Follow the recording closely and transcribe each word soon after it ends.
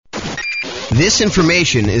This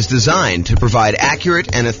information is designed to provide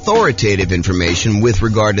accurate and authoritative information with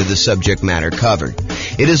regard to the subject matter covered.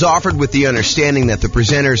 It is offered with the understanding that the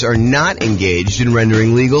presenters are not engaged in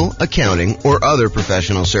rendering legal, accounting, or other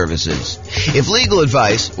professional services. If legal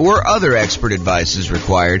advice or other expert advice is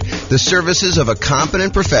required, the services of a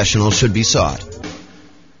competent professional should be sought.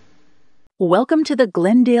 Welcome to the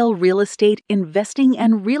Glendale Real Estate Investing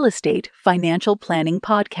and Real Estate Financial Planning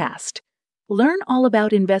Podcast. Learn all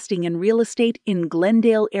about investing in real estate in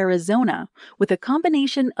Glendale, Arizona, with a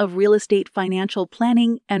combination of real estate financial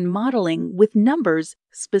planning and modeling with numbers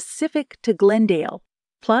specific to Glendale,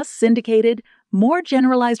 plus syndicated, more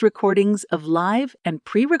generalized recordings of live and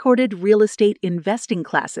pre-recorded real estate investing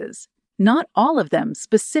classes, not all of them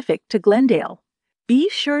specific to Glendale. Be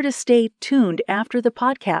sure to stay tuned after the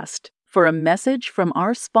podcast for a message from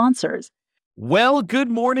our sponsors. Well, good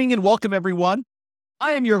morning and welcome, everyone.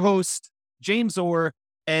 I am your host, James Orr,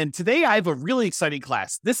 and today I have a really exciting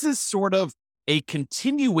class. This is sort of a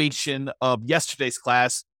continuation of yesterday's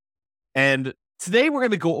class, and today we're going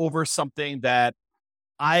to go over something that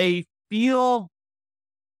I feel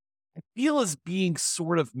is being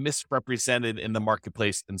sort of misrepresented in the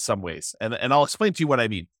marketplace in some ways, and I'll explain to you what I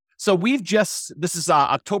mean. So this is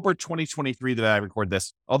October 2023 that I record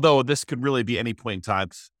this, although this could really be any point in time,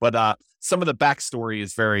 but some of the backstory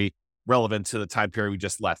is very relevant to the time period we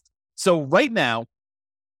just left. So right now,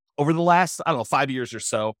 over the last, 5 years or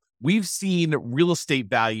so, we've seen real estate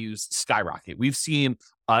values skyrocket. We've seen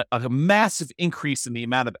a massive increase in the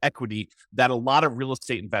amount of equity that a lot of real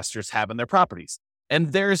estate investors have in their properties.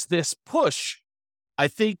 And there's this push, I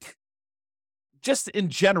think, just in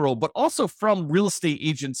general, but also from real estate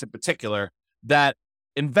agents in particular, that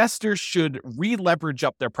investors should re-leverage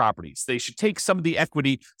up their properties. They should take some of the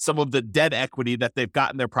equity, some of the dead equity that they've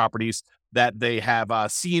got in their properties that they have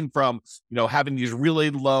seen from, having these really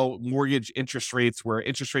low mortgage interest rates, where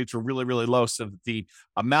interest rates were really, really low. So that the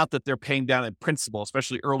amount that they're paying down in principal,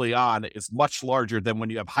 especially early on, is much larger than when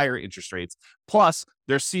you have higher interest rates. Plus,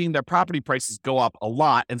 they're seeing their property prices go up a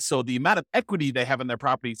lot. And so the amount of equity they have in their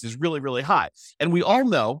properties is really, really high. And we all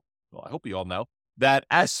know, well, I hope you all know, that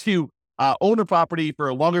as you own a property for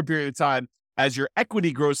a longer period of time, as your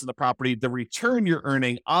equity grows in the property, the return you're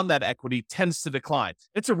earning on that equity tends to decline.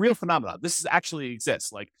 It's a real phenomenon. This actually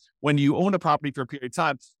exists. Like when you own a property for a period of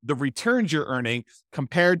time, the returns you're earning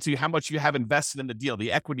compared to how much you have invested in the deal,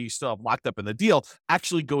 the equity you still have locked up in the deal,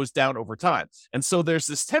 actually goes down over time. And so there's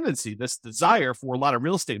this tendency, this desire for a lot of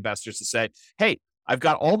real estate investors to say, hey, I've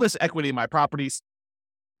got all this equity in my properties.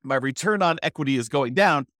 My return on equity is going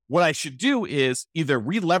down. What I should do is either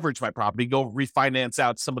re-leverage my property, go refinance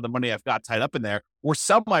out some of the money I've got tied up in there, or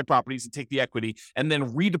sell my properties and take the equity and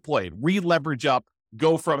then redeploy it, re-leverage up,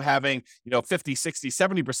 go from having, 50, 60,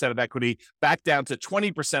 70% of equity back down to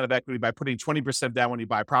 20% of equity by putting 20% down when you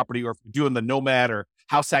buy property, or doing the nomad or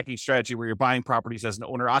house hacking strategy where you're buying properties as an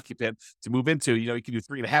owner occupant to move into. You can do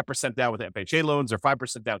 3.5% down with FHA loans, or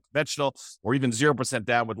 5% down conventional, or even 0%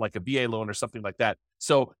 down with like a VA loan or something like that.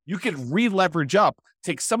 So you can re-leverage up,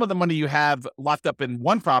 take some of the money you have locked up in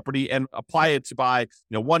one property and apply it to buy,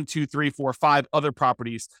 1, 2, 3, 4, 5 other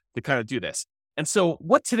properties to kind of do this. And so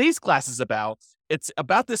what today's class is about, it's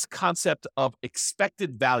about this concept of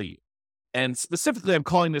expected value. And specifically, I'm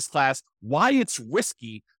calling this class why it's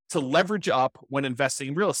risky to leverage up when investing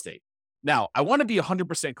in real estate. Now, I want to be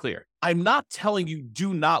 100% clear. I'm not telling you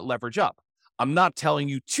do not leverage up. I'm not telling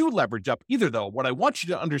you to leverage up either, though. What I want you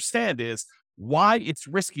to understand is why it's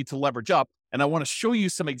risky to leverage up. And I want to show you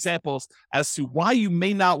some examples as to why you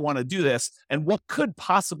may not want to do this and what could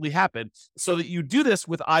possibly happen, so that you do this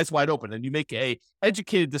with eyes wide open and you make a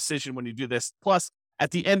educated decision when you do this. Plus,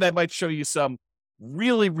 at the end, I might show you some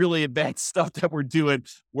really, really advanced stuff that we're doing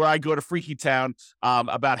where I go to Freaky Town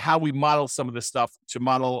about how we model some of this stuff to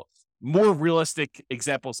model more realistic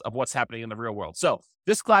examples of what's happening in the real world. So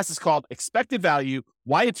this class is called Expected Value,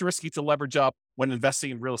 Why It's Risky to Leverage Up when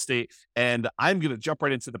Investing in Real Estate. And I'm going to jump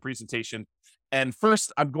right into the presentation. And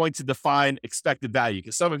first, I'm going to define expected value,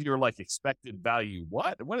 because some of you are like, expected value,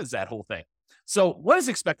 what? What is that whole thing? So what is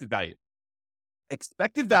expected value?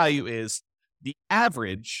 Expected value is the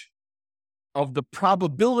average of the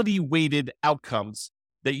probability-weighted outcomes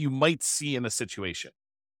that you might see in a situation.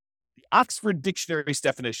 The Oxford Dictionary's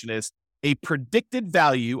definition is a predicted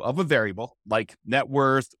value of a variable like net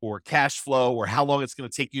worth or cash flow, or how long it's going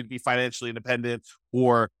to take you to be financially independent,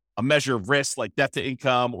 or a measure of risk like debt to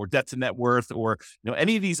income or debt to net worth, or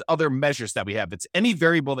any of these other measures that we have. It's any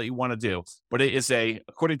variable that you want to do, but it is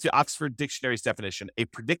according to Oxford Dictionary's definition, a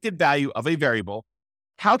predicted value of a variable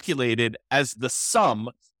calculated as the sum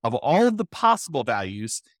of all of the possible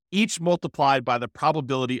values each multiplied by the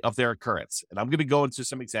probability of their occurrence. And I'm going to go into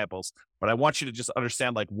some examples, but I want you to just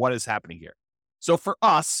understand like what is happening here. So for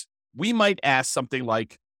us, we might ask something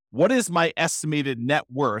like, what is my estimated net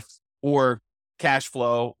worth or cash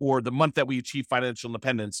flow or the month that we achieve financial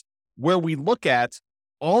independence, where we look at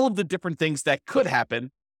all of the different things that could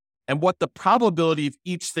happen and what the probability of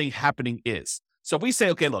each thing happening is. So if we say,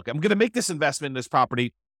 okay, look, I'm going to make this investment in this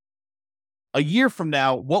property. A year from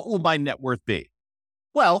now, what will my net worth be?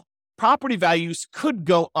 Well, property values could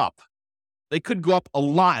go up. They could go up a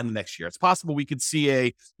lot in the next year. It's possible we could see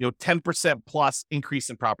a 10% plus increase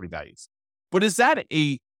in property values. But is that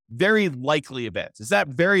a very likely event? Is that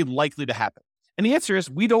very likely to happen? And the answer is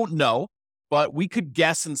we don't know, but we could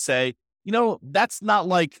guess and say, that's not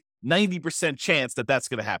like 90% chance that that's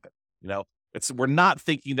going to happen. We're not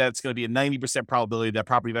thinking that it's going to be a 90% probability that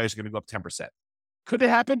property values are going to go up 10%. Could it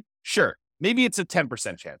happen? Sure. Maybe it's a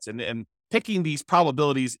 10% chance. And picking these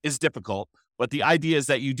probabilities is difficult, but the idea is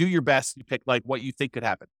that you do your best. You pick like what you think could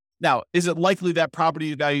happen. Now, is it likely that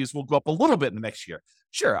property values will go up a little bit in the next year?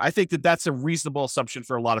 Sure. I think that that's a reasonable assumption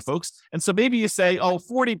for a lot of folks. And so maybe you say,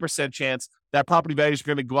 40% chance that property values are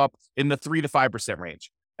going to go up in the 3 to 5%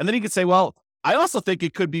 range. And then you could say, well, I also think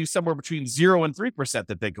it could be somewhere between 0 and 3%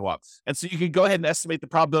 that they go up. And so you can go ahead and estimate the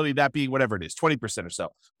probability of that being whatever it is, 20% or so.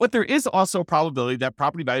 But there is also a probability that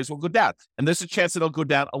property values will go down. And there's a chance that it'll go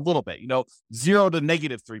down a little bit, 0 to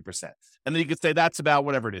negative 3%. And then you could say that's about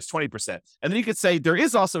whatever it is, 20%. And then you could say there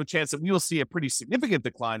is also a chance that we will see a pretty significant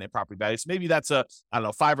decline in property values. Maybe that's a,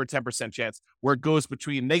 5 or 10% chance where it goes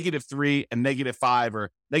between -3 and -5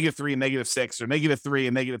 or -3 and -6 or -3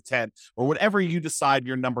 and -10 or whatever you decide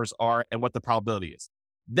your numbers are and what the probability is.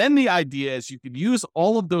 Then the idea is you can use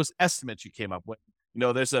all of those estimates you came up with.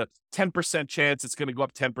 There's a 10% chance it's going to go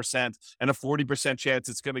up 10% and a 40% chance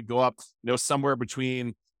it's going to go up, somewhere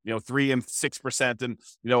between 3 and 6% and,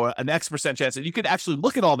 an X% chance. And you could actually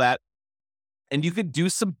look at all that and you could do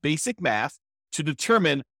some basic math to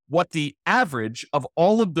determine what the average of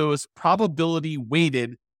all of those probability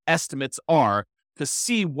weighted estimates are to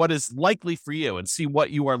see what is likely for you and see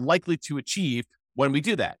what you are likely to achieve when we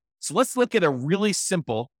do that. So let's look at a really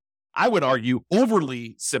simple, I would argue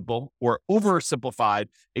overly simple or oversimplified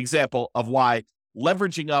example of why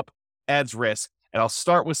leveraging up adds risk. And I'll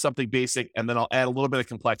start with something basic, and then I'll add a little bit of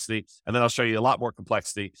complexity, and then I'll show you a lot more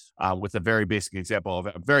complexity with a very basic example of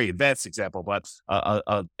a very advanced example, but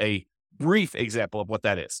a brief example of what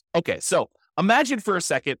that is. Okay, so imagine for a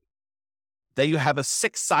second that you have a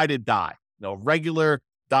 6-sided die, regular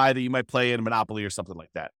die that you might play in Monopoly or something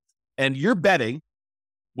like that. And you're betting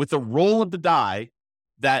with the roll of the die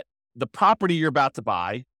that the property you're about to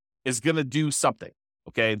buy is going to do something.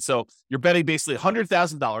 Okay, and so you're betting basically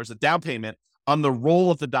 $100,000, a down payment, on the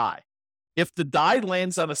roll of the die. If the die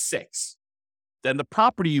lands on a 6, then the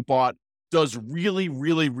property you bought does really,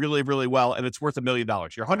 really, really, really well, and it's worth $1 million.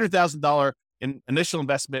 Your $100,000 initial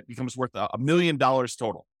investment becomes worth $1 million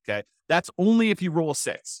total. Okay, that's only if you roll a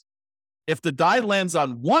 6. If the die lands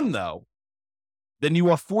on 1, though, then you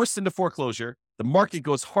are forced into foreclosure. The market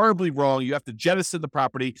goes horribly wrong. You have to jettison the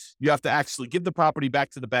property. You have to actually give the property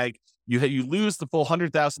back to the bank. You lose the full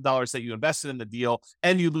 $100,000 that you invested in the deal,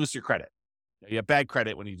 and you lose your credit. You have bad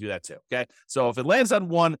credit when you do that too. Okay. So if it lands on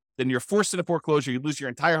 1, then you're forced into foreclosure. You lose your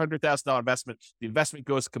entire $100,000 investment. The investment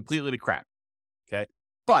goes completely to crap. Okay.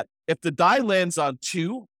 But if the die lands on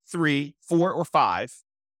 2, 3, 4, or 5,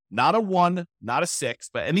 not a 1, not a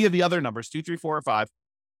 6, but any of the other numbers, 2, 3, 4, or 5,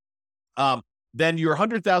 then your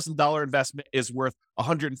 $100,000 investment is worth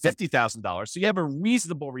 $150,000. So you have a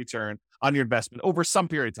reasonable return on your investment over some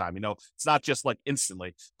period of time. It's not just like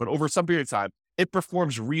instantly, but over some period of time, it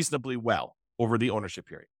performs reasonably well over the ownership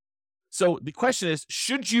period. So the question is,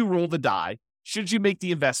 should you roll the die? Should you make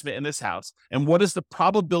the investment in this house? And what is the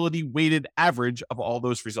probability weighted average of all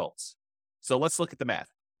those results? So let's look at the math.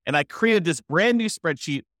 And I created this brand new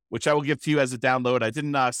spreadsheet, which I will give to you as a download. I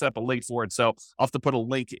didn't set up a link for it, so I'll have to put a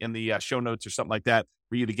link in the show notes or something like that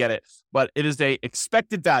for you to get it. But it is a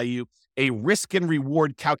expected value, a risk and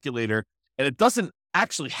reward calculator, and it doesn't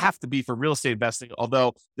actually have to be for real estate investing,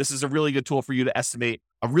 although this is a really good tool for you to estimate,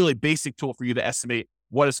 a really basic tool for you to estimate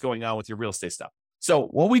what is going on with your real estate stuff. So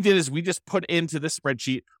what we did is we just put into this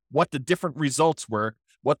spreadsheet what the different results were,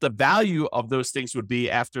 what the value of those things would be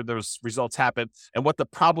after those results happen, and what the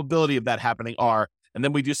probability of that happening are. And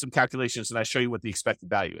then we do some calculations, and I show you what the expected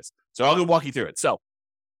value is. So I'll go walk you through it. So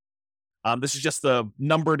this is just the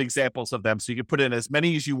numbered examples of them. So you can put in as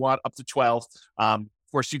many as you want, up to 12.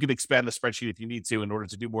 Of course, you can expand the spreadsheet if you need to in order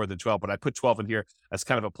to do more than 12, but I put 12 in here as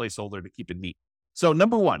kind of a placeholder to keep it neat. So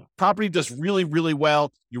number 1, property does really, really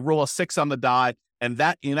well. You roll a 6 on the die, and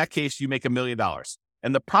in that case, you make $1 million.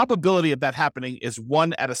 And the probability of that happening is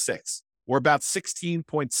 1 out of 6, or about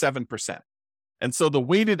 16.7%. And so the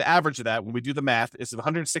weighted average of that, when we do the math, is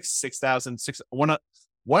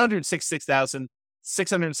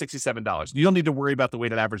 $166,667. You don't need to worry about the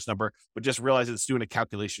weighted average number, but just realize it's doing a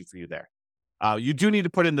calculation for you there. You do need to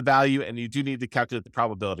put in the value, and you do need to calculate the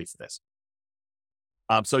probability for this.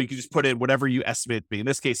 So you can just put in whatever you estimate it to be. In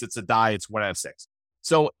this case, it's a die. It's 1 out of 6.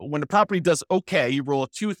 So when the property does okay, you roll a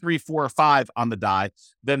 2, 3, 4, or 5 on the die,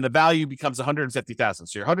 then the value becomes $150,000.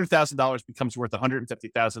 So your $100,000 becomes worth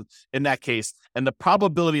 $150,000 in that case. And the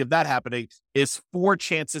probability of that happening is 4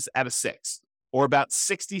 chances out of 6, or about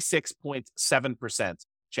 66.7%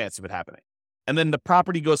 chance of it happening. And then the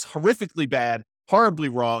property goes horrifically bad, horribly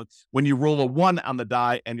wrong, when you roll a 1 on the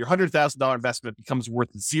die, and your $100,000 investment becomes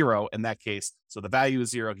worth 0 in that case. So the value is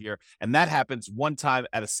 0 here. And that happens 1 time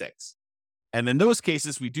out of 6. And in those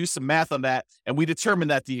cases, we do some math on that, and we determine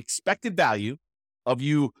that the expected value of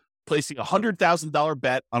you placing a $100,000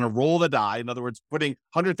 bet on a roll of the die, in other words, putting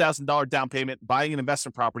 $100,000 down payment, buying an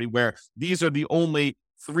investment property where these are the only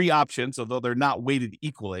 3 options, although they're not weighted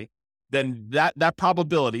equally, then that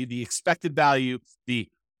probability, the expected value, the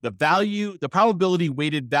probability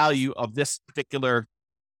weighted value of this particular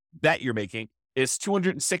bet you're making is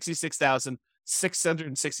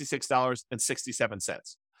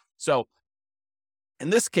 $266,666.67. So in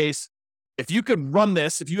this case, if you could run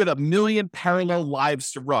this, if you had 1 million parallel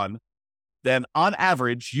lives to run, then on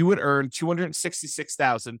average, you would earn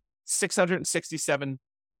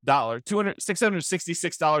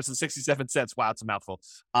 $666,67. Wow, it's a mouthful.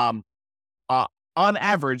 On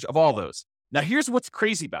average of all those. Now, here's what's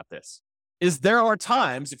crazy about this, is there are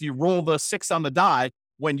times, if you roll the 6 on the die,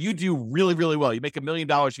 when you do really, really well, you make $1 million,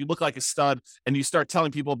 you look like a stud, and you start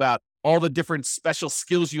telling people about all the different special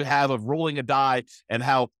skills you have of rolling a die and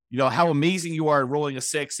how amazing you are at rolling a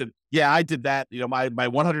 6. And yeah, I did that. My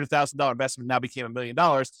 $100,000 investment now became $1 million,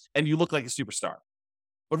 and you look like a superstar.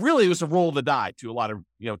 But really, it was a roll of the die to a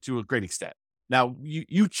great extent. Now,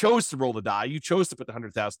 you chose to roll the die. You chose to put the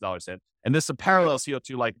 $100,000 in. And this parallels to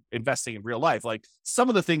like investing in real life. Like, some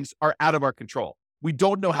of the things are out of our control. We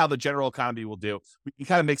don't know how the general economy will do. We can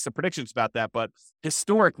kind of make some predictions about that, but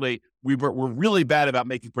historically, we're really bad about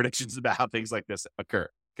making predictions about how things like this occur.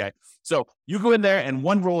 Okay, so you go in there and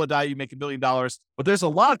one roll of die, you make $1 million, but there's a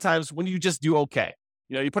lot of times when you just do okay.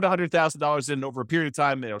 You put $100,000 in over a period of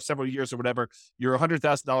time, several years or whatever, your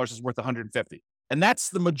 $100,000 is worth $150,000, and that's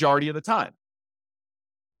the majority of the time.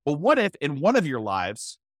 But what if in one of your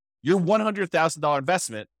lives, your $100,000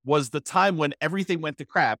 investment was the time when everything went to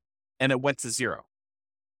crap and it went to 0?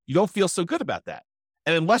 You don't feel so good about that.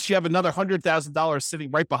 And unless you have another $100,000 sitting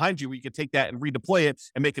right behind you where you can take that and redeploy it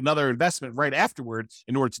and make another investment right afterward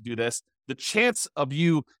in order to do this, the chance of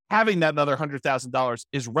you having that another $100,000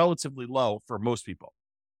 is relatively low for most people.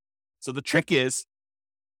 So the trick is,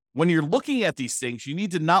 when you're looking at these things, you need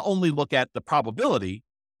to not only look at the probability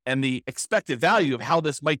and the expected value of how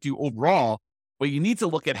this might do overall, but you need to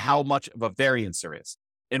look at how much of a variance there is.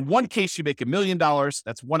 In one case, you make $1 million.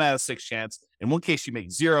 That's 1 out of 6 chance. In one case, you make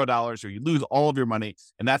 $0 or you lose all of your money,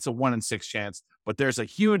 and that's a 1 in 6 chance. But there's a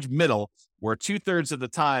huge middle where 2/3 of the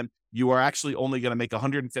time you are actually only going to make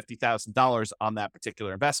 $150,000 on that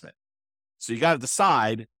particular investment. So you got to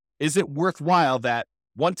decide, is it worthwhile that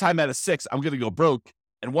 1 time out of 6, I'm going to go broke,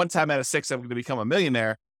 and 1 time out of 6, I'm going to become a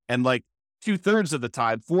millionaire, and like 2/3 of the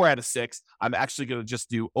time, 4 out of 6, I'm actually going to just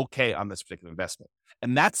do okay on this particular investment.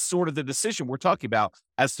 And that's sort of the decision we're talking about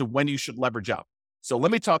as to when you should leverage up. So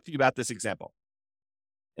let me talk to you about this example.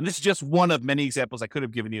 And this is just one of many examples I could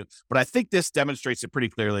have given you, but I think this demonstrates it pretty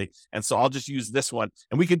clearly. And so I'll just use this one,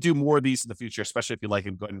 and we could do more of these in the future, especially if you like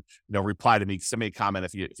it. Go ahead and reply to me, send me a comment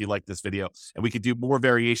if you like this video, and we could do more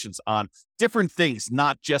variations on different things,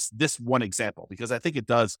 not just this one example, because I think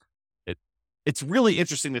it's really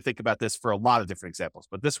interesting to think about this for a lot of different examples,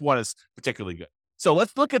 but this one is particularly good. So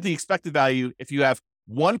let's look at the expected value. If you have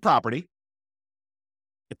one property,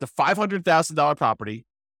 it's a $500,000 property,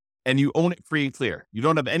 and you own it free and clear. You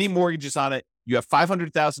don't have any mortgages on it. You have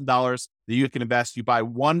 $500,000 that you can invest. You buy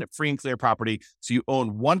one free and clear property. So you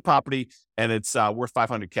own one property, and it's worth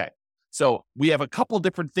 $500K. So we have a couple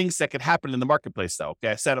different things that could happen in the marketplace, though.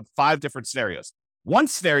 Okay, I set up 5 different scenarios. One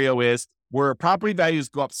scenario is where property values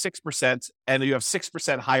go up 6% and you have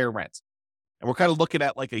 6% higher rent. And we're kind of looking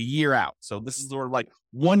at like a year out. So this is sort of like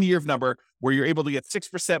 1 year of number where you're able to get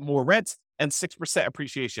 6% more rent and 6%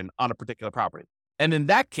 appreciation on a particular property. And in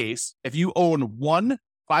that case, if you own one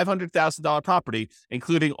 $500,000 property,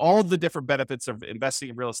 including all the different benefits of investing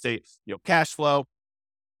in real estate, cash flow,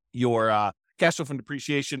 your cash flow from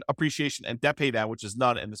depreciation, appreciation, and debt pay down, which is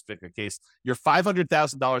none in this particular case, your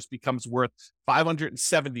 $500,000 becomes worth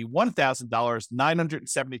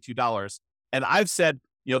 $571,972. And I've said,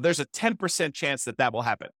 there's a 10% chance that will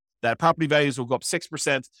happen, that property values will go up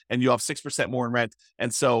 6% and you'll have 6% more in rent.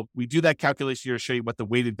 And so we do that calculation here to show you what the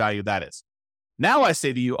weighted value of that is. Now I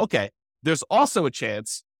say to you, okay, there's also a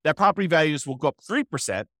chance that property values will go up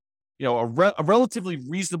 3%, a relatively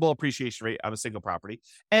reasonable appreciation rate on a single property,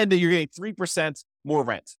 and that you're getting 3% more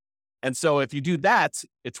rent. And so if you do that,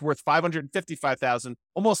 it's worth $555,000,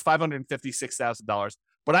 almost $556,000.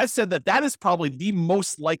 But I've said that is probably the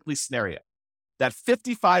most likely scenario. That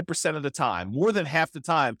 55% of the time, more than half the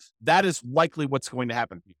time, that is likely what's going to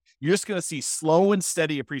happen. You're just going to see slow and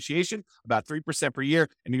steady appreciation, about 3% per year,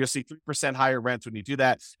 and you're going to see 3% higher rent when you do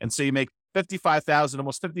that. And so you make $55,000,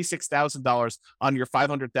 almost $56,000 on your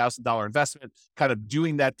 $500,000 investment, kind of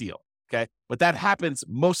doing that deal. Okay. But that happens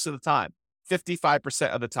most of the time, 55%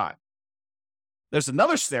 of the time. There's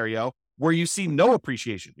another scenario where you see no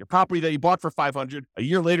appreciation. Your property that you bought for $500, a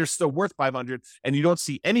year later, is still worth $500, and you don't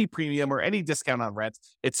see any premium or any discount on rent.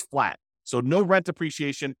 It's flat. So no rent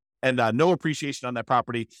appreciation and no appreciation on that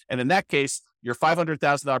property. And in that case, your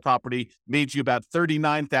 $500,000 property made you about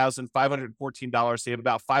 $39,514. So you have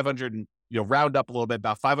about round up a little bit,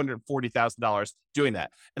 about $540,000 doing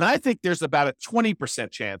that. And I think there's about a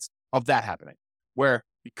 20% chance of that happening, where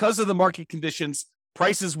because of the market conditions,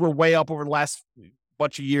 prices were way up over the last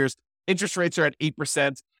bunch of years. Interest rates are at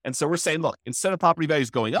 8%. And so we're saying, look, instead of property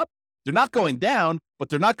values going up, they're not going down, but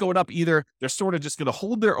they're not going up either. They're sort of just going to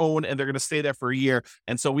hold their own, and they're going to stay there for a year.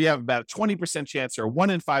 And so we have about a 20% chance, or a 1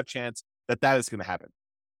 in 5 chance that is going to happen.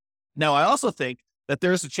 Now, I also think that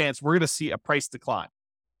there's a chance we're going to see a price decline,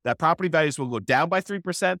 that property values will go down by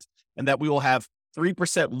 3%, and that we will have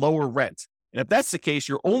 3% lower rent. And if that's the case,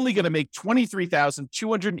 you're only going to make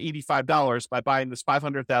 $23,285 by buying this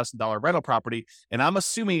 $500,000 rental property. And I'm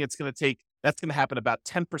assuming that's going to happen about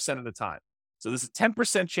 10% of the time. So there's a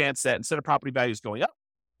 10% chance that instead of property values going up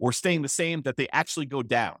or staying the same, that they actually go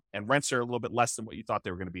down, and rents are a little bit less than what you thought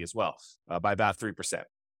they were going to be as well, by about 3%.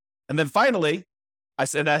 And then finally, I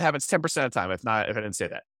said that happens 10% of the time, if I didn't say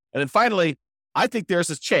that. And then finally, I think there's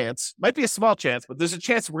a chance, might be a small chance, but there's a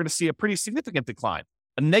chance we're going to see a pretty significant decline,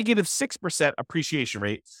 a negative 6% appreciation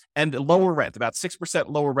rate and lower rent, about 6%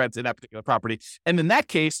 lower rent in that particular property. And in that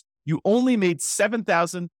case, you only made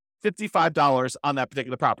 $7,055 on that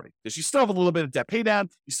particular property, because you still have a little bit of debt pay down,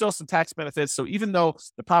 you still have some tax benefits. So even though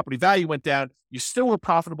the property value went down, you still were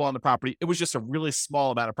profitable on the property. It was just a really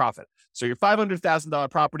small amount of profit. So your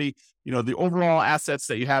 $500,000 property, the overall assets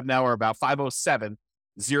that you have now are about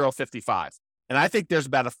 $507,055. And I think there's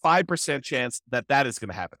about a 5% chance that is going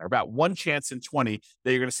to happen, or about 1 chance in 20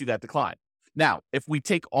 that you're going to see that decline. Now, if we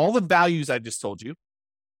take all the values I just told you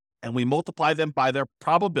and we multiply them by their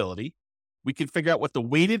probability, we can figure out what the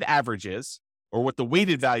weighted average is, or what the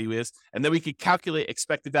weighted value is, and then we can calculate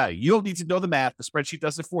expected value. You don't need to know the math. The spreadsheet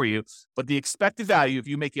does it for you. But the expected value, if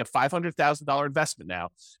you're making a $500,000 investment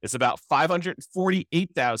now, is about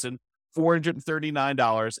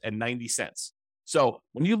 $548,439.90. So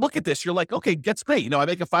when you look at this, you're like, okay, that's great. I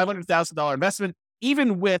make a $500,000 investment,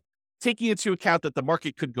 even with taking into account that the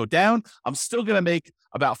market could go down, I'm still going to make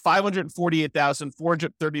about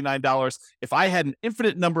 $548,439. If I had an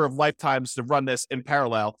infinite number of lifetimes to run this in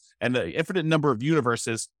parallel, and the infinite number of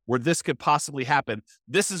universes where this could possibly happen,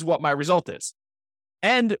 this is what my result is.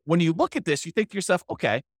 And when you look at this, you think to yourself,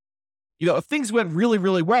 okay, if things went really,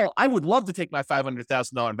 really well, I would love to take my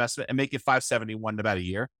 $500,000 investment and make it $571 in about a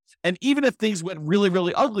year. And even if things went really,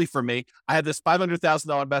 really ugly for me, I had this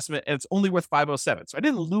 $500,000 investment and it's only worth $507. So I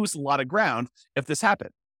didn't lose a lot of ground if this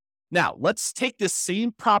happened. Now, let's take this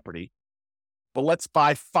same property, but let's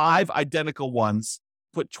buy 5 identical ones,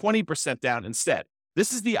 put 20% down instead.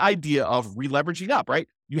 This is the idea of releveraging up, right?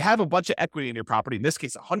 You have a bunch of equity in your property, in this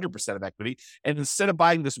case, 100% of equity. And instead of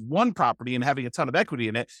buying this one property and having a ton of equity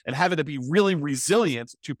in it and having it be really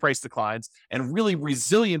resilient to price declines and really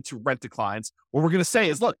resilient to rent declines, what we're going to say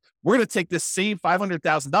is, look, we're going to take this same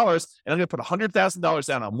 $500,000 and I'm going to put $100,000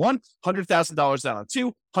 down on 1, $100,000 down on 2,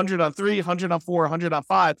 100 on 3, 100 on 4, 100 on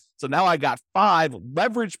 5. So now I got 5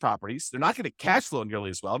 leverage properties. They're not going to cash flow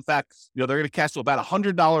nearly as well. In fact, they're going to cash flow about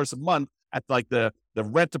 $100 a month at like the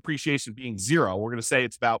rent depreciation being 0. We're going to say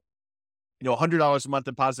it's about, $100 a month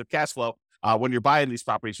in positive cash flow when you're buying these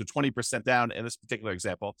properties, so 20% down in this particular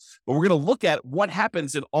example. But we're going to look at what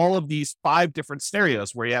happens in all of these 5 different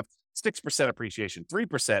scenarios where you have 6% appreciation,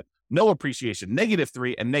 3%, no appreciation,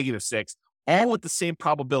 -3, and -6, all with the same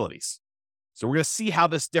probabilities. So we're going to see how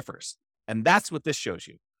this differs. And that's what this shows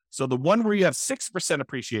you. So the one where you have 6%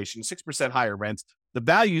 appreciation, 6% higher rent, the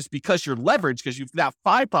values, because you're leveraged, because you've got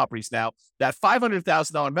 5 properties now, that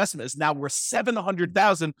 $500,000 investment is now worth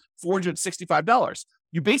 $700,465.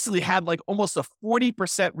 You basically had like almost a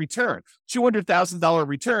 40% return, $200,000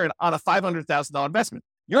 return on a $500,000 investment.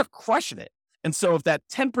 You're crushing it. And so if that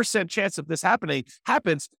 10% chance of this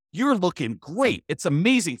happens, you're looking great. It's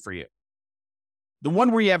amazing for you. The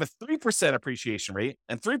one where you have a 3% appreciation rate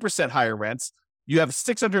and 3% higher rents, you have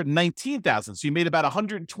 $619,000. So you made about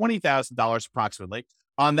 $120,000 approximately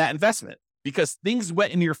on that investment because things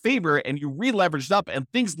went in your favor and you re-leveraged up and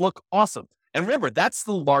things look awesome. And remember, that's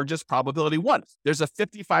the largest probability one. There's a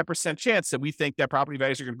 55% chance that we think that property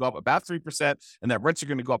values are going to go up about 3% and that rents are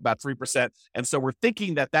going to go up about 3%. And so we're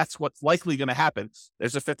thinking that that's what's likely going to happen.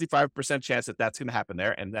 There's a 55% chance that that's going to happen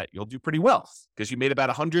there and that you'll do pretty well because you made about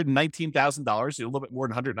 $119,000, a little bit more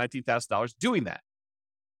than $119,000 doing that.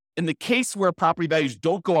 In the case where property values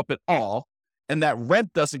don't go up at all and that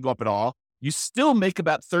rent doesn't go up at all, you still make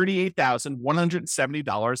about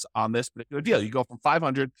 $38,170 on this particular deal. You go from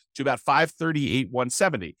 $500 to about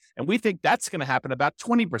 $538,170. And we think that's going to happen about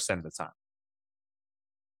 20% of the time.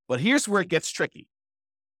 But here's where it gets tricky.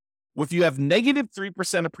 If you have negative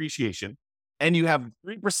 3% appreciation and you have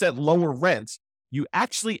 3% lower rent, you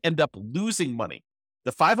actually end up losing money.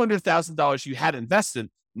 The $500,000 you had invested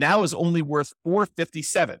now is only worth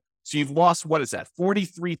 $457,000. So you've lost, what is that?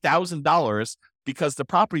 $43,000 because the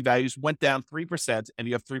property values went down 3% and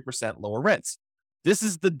you have 3% lower rents. This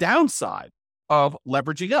is the downside of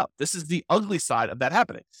leveraging up. This is the ugly side of that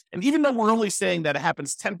happening. And even though we're only saying that it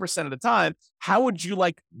happens 10% of the time, how would you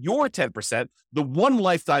like your 10%, the one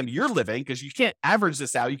lifetime you're living, because you can't average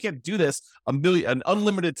this out. You can't do this an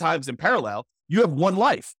unlimited times in parallel. You have one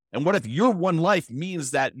life. And what if your one life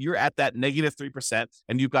means that you're at that negative 3%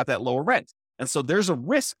 and you've got that lower rent? And so there's a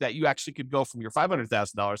risk that you actually could go from your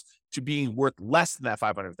 $500,000 to being worth less than that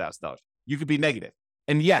 $500,000. You could be negative.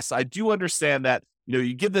 And yes, I do understand that,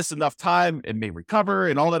 you give this enough time, it may recover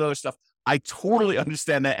and all that other stuff. I totally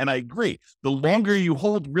understand that. And I agree. The longer you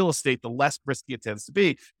hold real estate, the less risky it tends to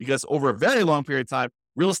be, because over a very long period of time,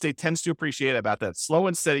 real estate tends to appreciate about that slow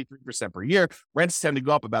and steady 3% per year. Rents tend to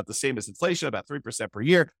go up about the same as inflation, about 3% per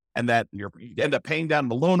year. And that you end up paying down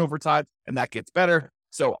the loan over time, and that gets better.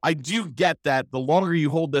 So I do get that the longer you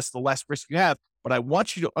hold this, the less risk you have. But I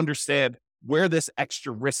want you to understand where this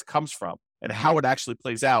extra risk comes from and how it actually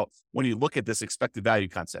plays out when you look at this expected value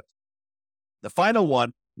concept. The final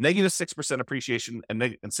one, negative 6% appreciation and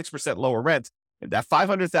 6% lower rent, and that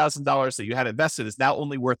 $500,000 that you had invested is now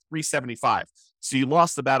only worth $375,000. So you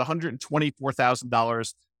lost about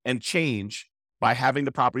 $124,000 and change by having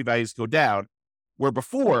the property values go down, where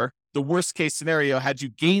before the worst case scenario had you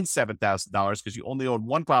gained $7,000 because you only owned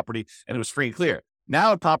one property and it was free and clear.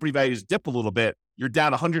 Now property values dip a little bit, you're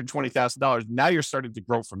down $120,000. Now you're starting to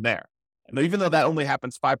grow from there. And even though that only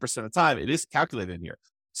happens 5% of the time, it is calculated in here.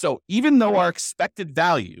 So even though our expected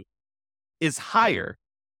value is higher,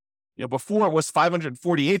 before it was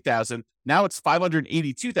 $548,000, now it's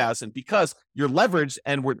 $582,000 because you're leveraged,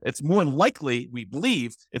 and it's more likely, we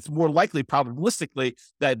believe, it's more likely probabilistically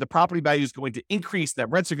that the property value is going to increase, that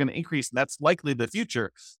rents are going to increase, and that's likely the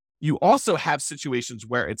future. You also have situations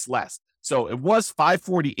where it's less. So it was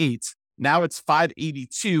 $548,000, now it's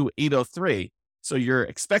 $582,803. So your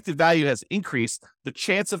expected value has increased. The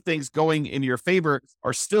chance of things going in your favor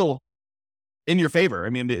are still in your favor. I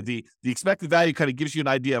mean, the expected value kind of gives you an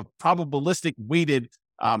idea of probabilistic weighted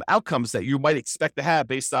outcomes that you might expect to have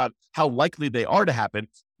based on how likely they are to happen.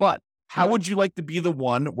 But how would you like to be the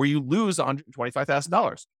one where you lose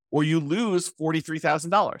 $125,000 or you lose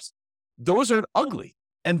 $43,000? Those are ugly.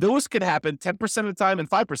 And those could happen 10% of the time and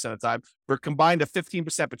 5% of the time for combined of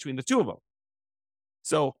 15% between the two of them.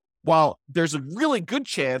 So while there's a really good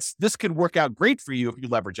chance this could work out great for you if you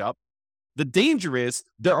leverage up, the danger is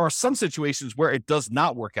there are some situations where it does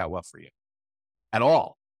not work out well for you at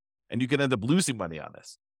all. And you can end up losing money on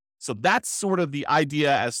this. So that's sort of the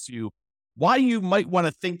idea as to why you might want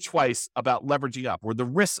to think twice about leveraging up, or the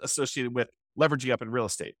risks associated with leveraging up in real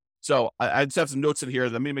estate. So I just have some notes in here.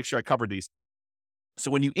 Let me make sure I cover these.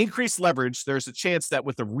 So when you increase leverage, there's a chance that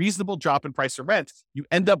with a reasonable drop in price or rent, you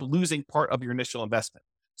end up losing part of your initial investment.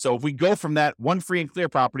 So if we go from that one free and clear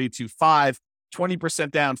property to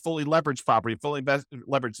 20% down, fully leveraged property,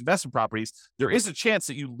 leveraged investment properties, there is a chance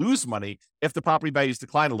that you lose money if the property values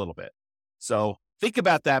decline a little bit. So think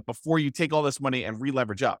about that before you take all this money and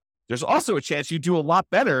re-leverage up. There's also a chance you do a lot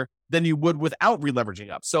better than you would without re-leveraging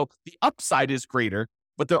up. So the upside is greater,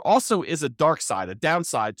 but there also is a dark side, a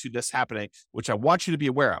downside to this happening, which I want you to be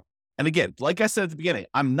aware of. And again, like I said at the beginning,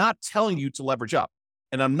 I'm not telling you to leverage up,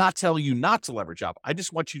 and I'm not telling you not to leverage up. I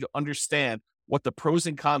just want you to understand what the pros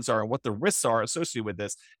and cons are and what the risks are associated with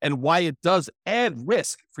this and why it does add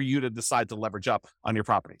risk for you to decide to leverage up on your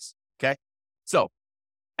properties. Okay. So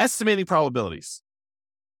estimating probabilities.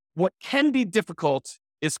 What can be difficult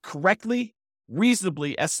is correctly,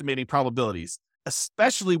 reasonably estimating probabilities,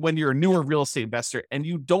 especially when you're a newer real estate investor and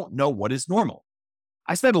you don't know what is normal.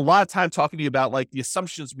 I spend a lot of time talking to you about like the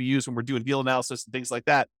assumptions we use when we're doing deal analysis and things like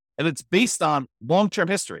that. And it's based on long-term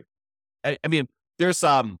history. I mean, there's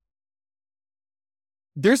a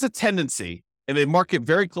tendency in a market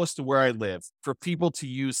very close to where I live for people to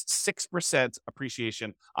use 6%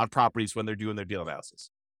 appreciation on properties when they're doing their deal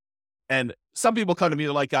analysis. And some people come to me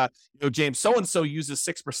like, James, so-and-so uses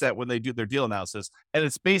 6% when they do their deal analysis. And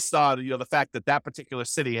it's based on, the fact that that particular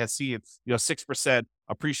city has seen, 6%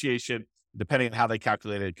 appreciation, depending on how they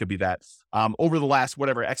calculate it. It could be that over the last,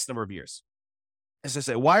 whatever, X number of years. As I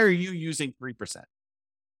say, why are you using 3%?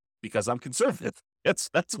 Because I'm conservative.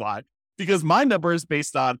 That's why. Because my number is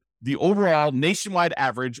based on the overall nationwide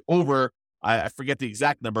average over, I forget the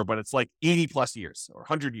exact number, but it's like 80 plus years or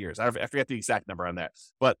 100 years. I forget the exact number on that.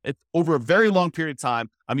 But it's over a very long period of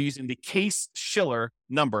time. I'm using the Case-Shiller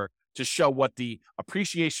number to show what the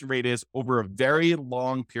appreciation rate is over a very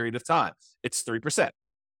long period of time. It's 3%.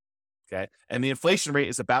 Okay. And the inflation rate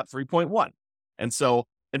is about 3.1. And so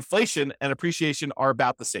inflation and appreciation are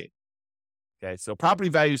about the same. Okay. So property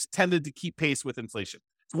values tended to keep pace with inflation.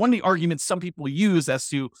 It's one of the arguments some people use as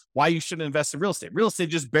to why you shouldn't invest in real estate. Real estate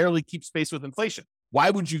just barely keeps pace with inflation. Why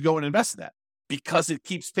would you go and invest in that? Because it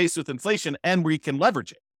keeps pace with inflation and we can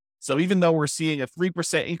leverage it. So even though we're seeing a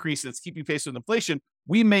 3% increase that's keeping pace with inflation,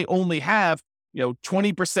 we may only have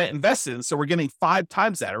 20% invested in. So we're getting 5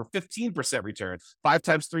 times that or 15% return, 5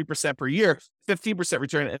 times 3% per year, 15%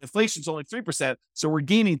 return. And inflation's only 3%. So we're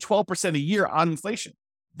gaining 12% a year on inflation.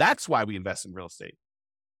 That's why we invest in real estate.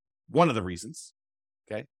 One of the reasons.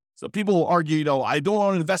 Okay. So people will argue, I don't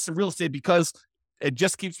want to invest in real estate because it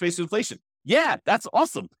just keeps pace with inflation. Yeah, that's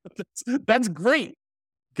awesome. That's great.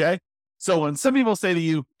 Okay. So when some people say to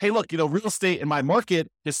you, hey, look, real estate in my market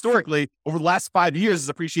historically over the last 5 years has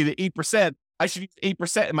appreciated 8%. I should use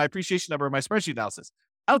 8% in my appreciation number in my spreadsheet analysis.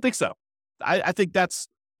 I don't think so. I think that's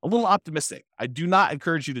a little optimistic. I do not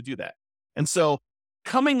encourage you to do that. And so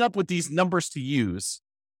coming up with these numbers to use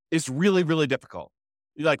is really, really difficult.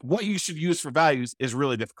 Like what you should use for values is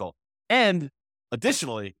really difficult. And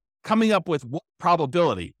additionally, coming up with what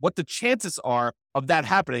probability, what the chances are of that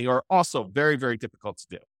happening are also very, very difficult to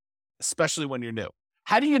do, especially when you're new.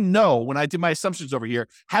 How do you know, when I did my assumptions over here,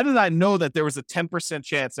 how did I know that there was a 10%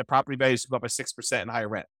 chance that property values would go up by 6% in higher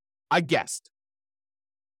rent? I guessed.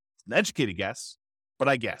 It's an educated guess, but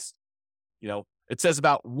I guessed. It says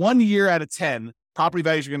about 1 year out of 10, property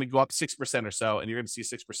values are going to go up 6% or so, and you're going to see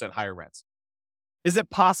 6% higher rents. Is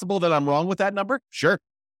it possible that I'm wrong with that number? Sure.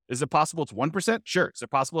 Is it possible it's 1%? Sure. Is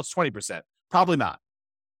it possible it's 20%? Probably not.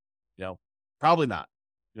 Probably not.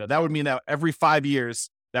 That would mean that every 5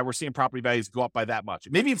 years that we're seeing property values go up by that much.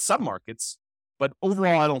 Maybe in some markets, but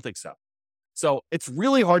overall, I don't think so. So it's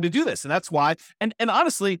really hard to do this. And that's why, and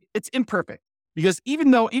honestly, it's imperfect because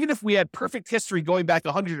even if we had perfect history going back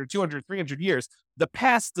 100 or 200, 300 years, the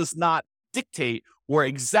past does not dictate or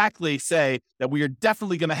exactly say that we are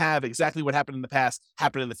definitely going to have exactly what happened in the past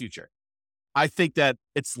happen in the future. I think that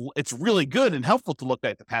it's really good and helpful to look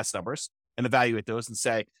at the past numbers and evaluate those and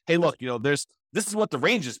say, hey, look, this is what the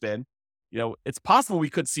range has been. It's possible we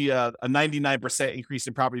could see a 99% increase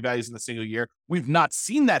in property values in a single year. We've not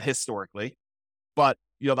seen that historically, but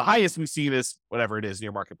the highest we've seen is whatever it is in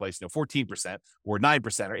your marketplace, 14% or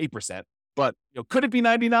 9% or 8%. But could it be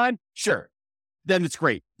 99? Sure. Then it's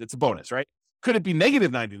great. It's a bonus, right? Could it be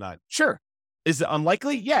negative 99? Sure. Is it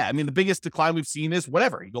unlikely? Yeah. I mean, the biggest decline we've seen is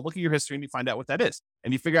whatever. You go look at your history and you find out what that is,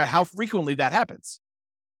 and you figure out how frequently that happens.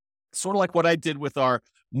 Sort of like what I did with our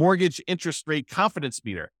mortgage interest rate confidence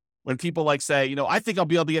meter. When people say, I think I'll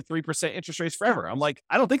be able to get 3% interest rates forever. I'm like,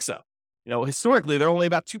 I don't think so. Historically, they're only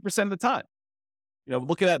about 2% of the time.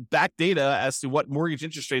 Looking at back data as to what mortgage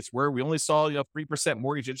interest rates were, we only saw, 3%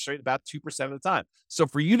 mortgage interest rate about 2% of the time. So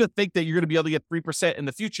for you to think that you're going to be able to get 3% in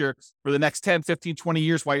the future for the next 10, 15, 20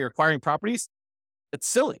 years while you're acquiring properties, it's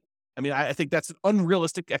silly. I mean, I think that's an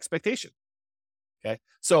unrealistic expectation. Okay.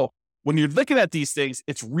 So when you're looking at these things,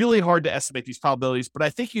 it's really hard to estimate these probabilities, but I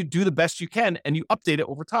think you do the best you can and you update it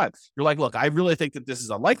over time. You're like, look, I really think that this is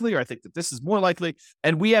unlikely, or I think that this is more likely.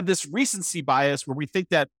 And we have this recency bias where we think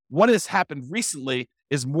that what has happened recently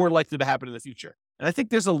is more likely to happen in the future. And I think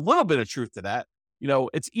there's a little bit of truth to that.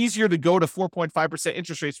 It's easier to go to 4.5%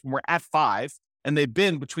 interest rates when we're at 5, and they've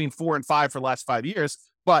been between 4 and 5 for the last 5 years.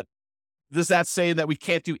 But does that say that we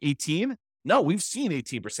can't do 18? No, we've seen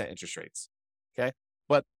 18% interest rates. Okay.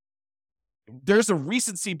 But there's a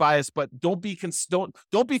recency bias, but don't be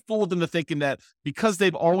fooled into thinking that because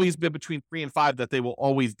they've always been between 3 and 5, that they will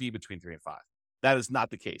always be between 3 and 5. That is not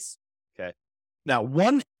the case. Okay. Now,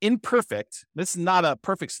 this is not a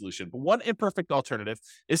perfect solution, but one imperfect alternative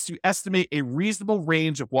is to estimate a reasonable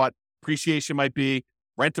range of what appreciation might be,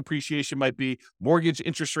 rent appreciation might be, mortgage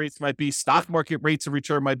interest rates might be, stock market rates of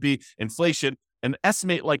return might be, inflation, and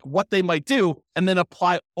estimate like what they might do, and then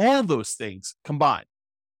apply all those things combined.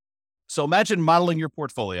 So imagine modeling your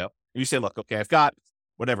portfolio, and you say, look, okay, I've got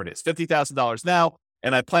whatever it is, $50,000 now,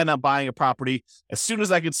 and I plan on buying a property as soon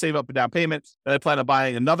as I can save up a down payment. Then I plan on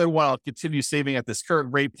buying another one. I'll continue saving at this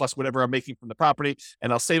current rate plus whatever I'm making from the property,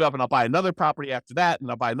 and I'll save up and I'll buy another property after that, and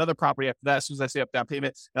I'll buy another property after that as soon as I save up down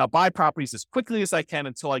payment, and I'll buy properties as quickly as I can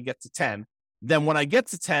until I get to 10. Then when I get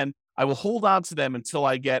to 10, I will hold on to them until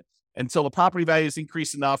the property values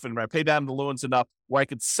increase enough and I pay down the loans enough where I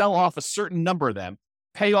could sell off a certain number of them,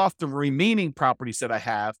 pay off the remaining properties that I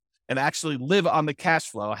have, and actually live on the cash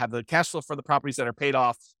flow, have the cash flow for the properties that are paid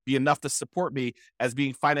off be enough to support me as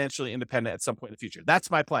being financially independent at some point in the future. That's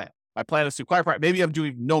my plan. My plan is to acquire property. Maybe I'm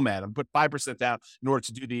doing Nomad. I'm put 5% down in order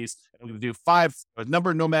to do these. I'm going to do a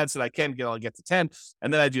number of Nomads that I can get. I'll get to 10,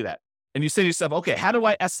 and then I do that. And you say to yourself, okay, how do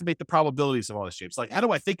I estimate the probabilities of all this, James? Like, how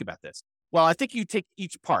do I think about this? Well, I think you take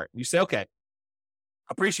each part. You say, okay,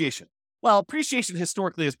 appreciation. Well, appreciation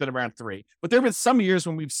historically has been around 3, but there have been some years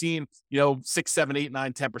when we've seen, 6, 7, 8,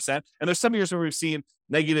 9, 10%. And there's some years where we've seen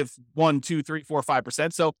negative 1, 2, 3, 4,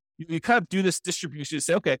 5%. So you kind of do this distribution to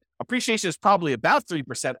say, okay, appreciation is probably about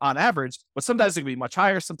 3% on average, but sometimes it can be much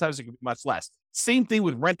higher. Sometimes it can be much less. Same thing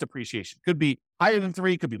with rent appreciation. Could be higher than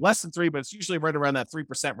 3, could be less than 3, but it's usually right around that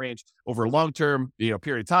 3% range over a long-term, period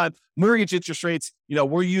of time. Mortgage interest rates,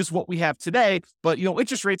 we'll use what we have today, but,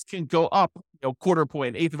 interest rates can go up, quarter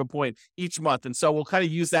point, eighth of a point each month. And so we'll kind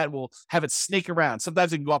of use that. We'll have it snake around.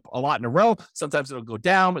 Sometimes it can go up a lot in a row. Sometimes it'll go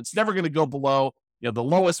down. It's never going to go below, the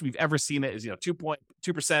lowest we've ever seen it is, 2.2%,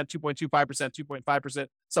 2.25%, 2.5%,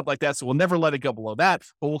 something like that. So we'll never let it go below that,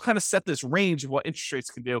 but we'll kind of set this range of what interest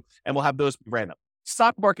rates can do, and we'll have those be random.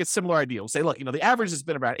 Stock market, similar idea. We'll say, look, the average has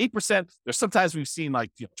been around 8%. There's sometimes we've seen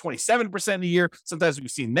 27% a year. Sometimes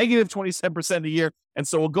we've seen negative 27% a year. And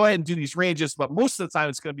so we'll go ahead and do these ranges, but most of the time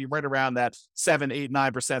it's going to be right around that 7, 8,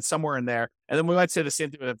 9%, somewhere in there. And then we might say the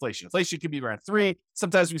same thing with inflation. Inflation can be around 3.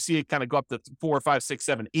 Sometimes we see it kind of go up to 4, 5, 6,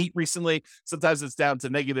 7, 8 recently. Sometimes it's down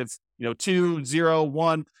to negative, 2, 0,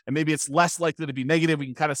 1, and maybe it's less likely to be negative. We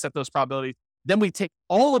can kind of set those probabilities. Then we take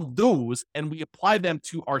all of those and we apply them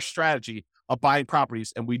to our strategy of buying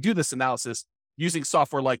properties. And we do this analysis using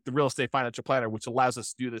software like the Real Estate Financial Planner, which allows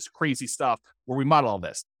us to do this crazy stuff where we model all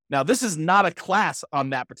this. Now, this is not a class on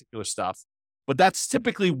that particular stuff, but that's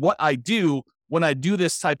typically what I do when I do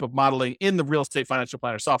this type of modeling in the Real Estate Financial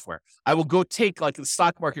Planner software. I will go take like the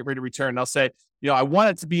stock market rate of return, and I'll say, I want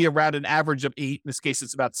it to be around an average of 8. In this case,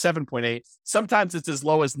 it's about 7.8. Sometimes it's as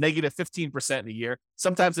low as negative 15% in a year.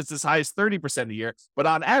 Sometimes it's as high as 30% a year. But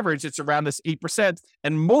on average, it's around this 8%.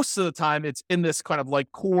 And most of the time, it's in this kind of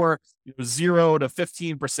like core 0 to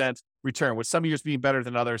 15% return, with some years being better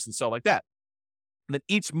than others and so like that. And then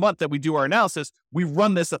each month that we do our analysis, we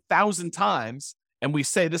run this 1,000 times. And we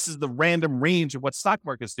say this is the random range of what stock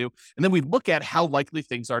markets do. And then we look at how likely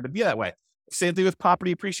things are to be that way. Same thing with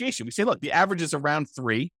property appreciation. We say, look, the average is around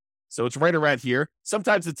 3. So it's right around here.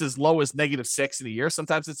 Sometimes it's as low as negative 6 in a year.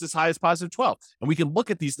 Sometimes it's as high as positive 12. And we can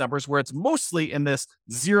look at these numbers where it's mostly in this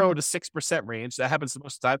 0 to 6% range. That happens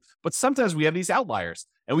most of the time. But sometimes we have these outliers.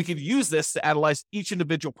 And we can use this to analyze each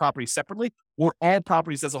individual property separately, or all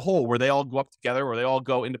properties as a whole, where they all go up together or they all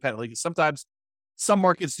go independently. Because sometimes some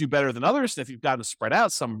markets do better than others. And if you've got them spread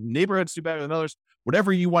out, some neighborhoods do better than others.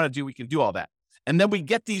 Whatever you want to do, we can do all that. And then we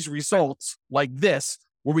get these results like this,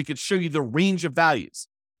 where we could show you the range of values.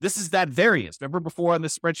 This is that variance. Remember before on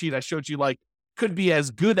this spreadsheet, I showed you could be as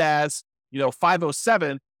good as,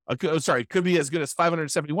 507. Could be as good as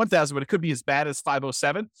 571,000, but it could be as bad as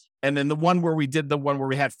 507. And then the one where we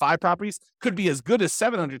had 5 properties could be as good as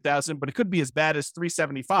 700,000, but it could be as bad as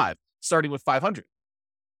 375, starting with 500.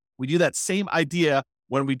 We do that same idea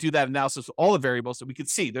when we do that analysis of all the variables, that we can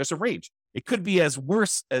see there's a range. It could be as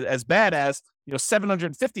as bad as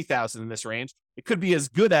 750,000 in this range. It could be as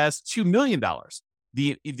good as $2 million.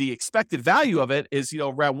 The expected value of it is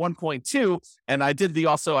around 1.2. And I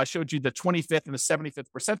showed you the 25th and the 75th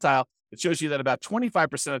percentile. It shows you that about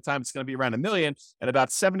 25% of the time it's going to be around $1 million, and about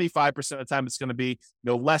 75% of the time it's going to be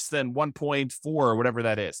less than 1.4 or whatever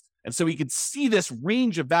that is. And so we can see this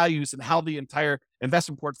range of values and how the entire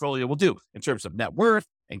investment portfolio will do in terms of net worth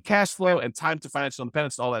and cash flow and time to financial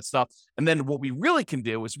independence and all that stuff. And then what we really can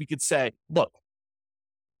do is we could say, look,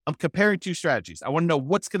 I'm comparing two strategies. I want to know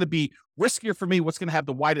what's going to be riskier for me, what's going to have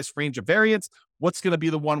the widest range of variance, what's going to be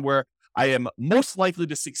the one where I am most likely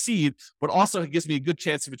to succeed, but also gives me a good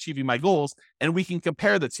chance of achieving my goals. And we can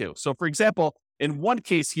compare the two. So for example, in one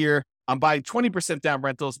case here, I'm buying 20% down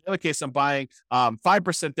rentals. In the other case, I'm buying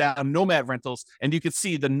 5% down Nomad rentals. And you can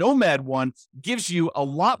see the Nomad one gives you a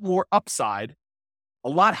lot more upside, a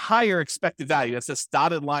lot higher expected value. That's this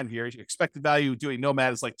dotted line here. Your expected value doing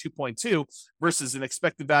Nomad is like 2.2 versus an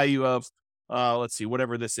expected value of, let's see,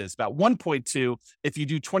 whatever this is, about 1.2 if you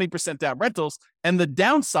do 20% down rentals. And the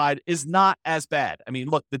downside is not as bad. I mean,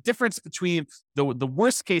 look, the difference between the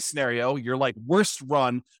worst case scenario, your like worst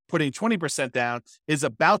run putting 20% down, is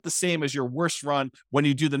about the same as your worst run when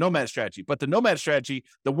you do the Nomad strategy. But the Nomad strategy,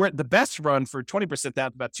 the best run for 20% down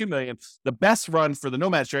is about 2 million. The best run for the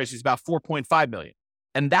Nomad strategy is about 4.5 million.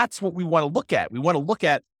 And that's what we want to look at. We want to look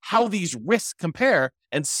at how these risks compare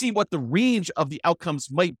and see what the range of the outcomes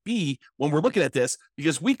might be when we're looking at this,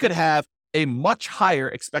 because we could have a much higher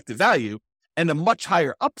expected value and a much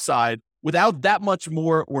higher upside without that much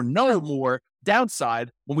more or no more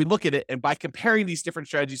downside when we look at it. And by comparing these different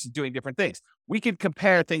strategies and doing different things, we can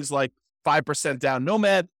compare things like 5% down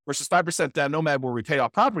Nomad versus 5% down Nomad where we pay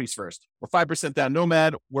off properties first, or 5% down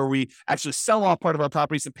Nomad where we actually sell off part of our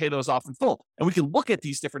properties and pay those off in full. And we can look at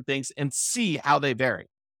these different things and see how they vary.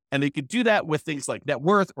 And you could do that with things like net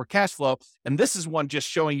worth or cash flow. And this is one just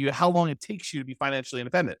showing you how long it takes you to be financially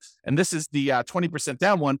independent. And this is the 20%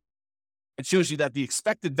 down one. It shows you that the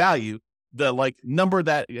expected value, the like number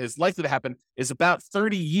that is likely to happen, is about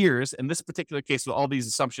 30 years in this particular case with all these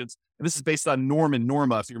assumptions. And this is based on Norm and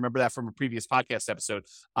Norma, if you remember that from a previous podcast episode.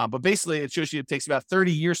 But basically, it shows you it takes about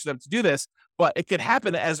 30 years for them to do this, but it could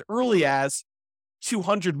happen as early as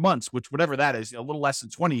 200 months, which whatever that is, a little less than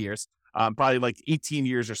 20 years, probably like 18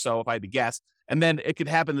 years or so, if I had to guess. And then it could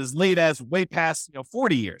happen as late as way past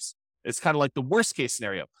 40 years. It's kind of like the worst case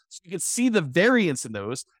scenario. So you can see the variance in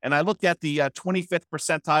those. And I looked at the 25th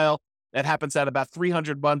percentile. That happens at about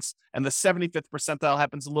 300 months, and the 75th percentile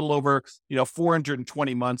happens a little over,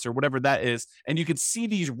 420 months or whatever that is. And you can see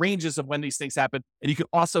these ranges of when these things happen, and you can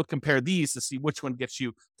also compare these to see which one gets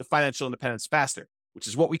you to financial independence faster, which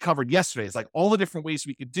is what we covered yesterday. It's like all the different ways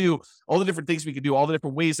we could do, all the different things we could do, all the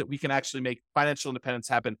different ways that we can actually make financial independence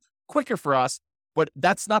happen quicker for us. But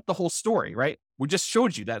that's not the whole story, right? We just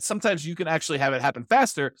showed you that sometimes you can actually have it happen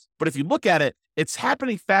faster, but if you look at it, it's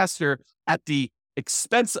happening faster at the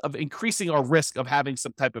expense of increasing our risk of having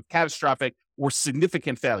some type of catastrophic or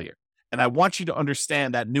significant failure. And I want you to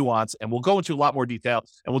understand that nuance, and we'll go into a lot more detail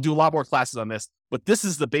and we'll do a lot more classes on this, but this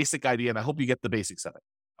is the basic idea, and I hope you get the basics of it.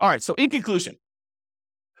 All right. So in conclusion,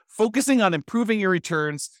 focusing on improving your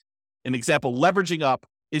returns, an example, leveraging up,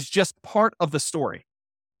 is just part of the story.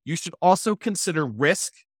 You should also consider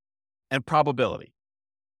risk and probability.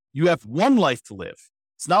 You have one life to live.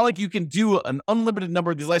 It's not like you can do an unlimited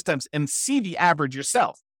number of these lifetimes and see the average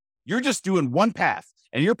yourself. You're just doing one path,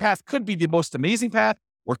 and your path could be the most amazing path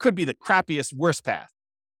or could be the crappiest, worst path.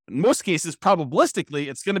 In most cases, probabilistically,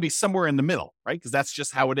 it's going to be somewhere in the middle, right? Because that's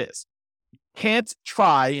just how it is. You can't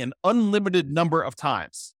try an unlimited number of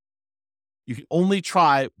times. You can only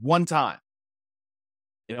try one time.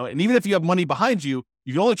 And even if you have money behind you,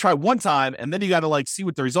 you can only try one time, and then you got to see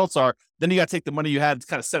what the results are. Then you got to take the money you had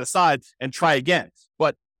kind of set aside and try again.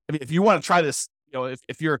 But I mean, if you want to try this,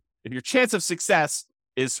 if your chance of success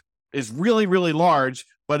is really, really large,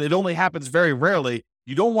 but it only happens very rarely,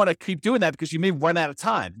 you don't want to keep doing that because you may run out of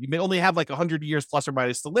time. You may only have 100 years plus or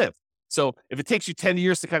minus to live. So if it takes you 10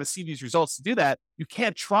 years to kind of see these results to do that, you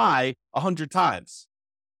can't try 100 times.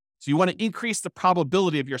 So you want to increase the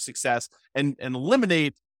probability of your success and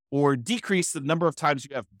eliminate or decrease the number of times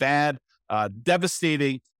you have bad,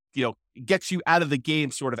 devastating, gets you out of the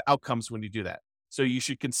game sort of outcomes when you do that. So you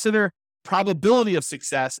should consider probability of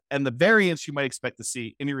success and the variance you might expect to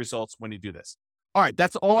see in your results when you do this. All right,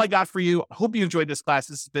 that's all I got for you. I hope you enjoyed this class.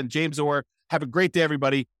 This has been James Orr. Have a great day,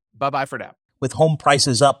 everybody. Bye-bye for now. With home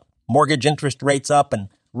prices up, mortgage interest rates up, and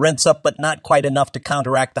rents up, but not quite enough to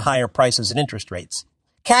counteract the higher prices and interest rates,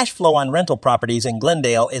 cash flow on rental properties in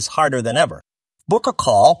Glendale is harder than ever. Book a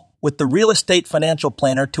call with the Real Estate Financial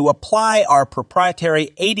Planner to apply our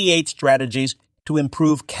proprietary 88 strategies to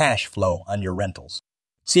improve cash flow on your rentals.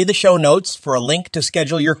 See the show notes for a link to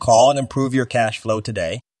schedule your call and improve your cash flow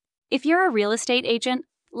today. If you're a real estate agent,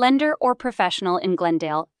 lender, or professional in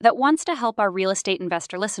Glendale that wants to help our real estate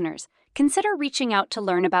investor listeners, consider reaching out to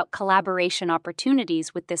learn about collaboration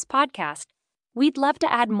opportunities with this podcast. We'd love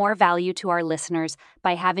to add more value to our listeners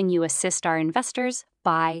by having you assist our investors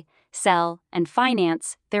buy, sell, and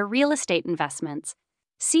finance their real estate investments.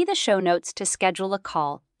 See the show notes to schedule a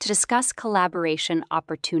call to discuss collaboration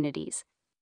opportunities.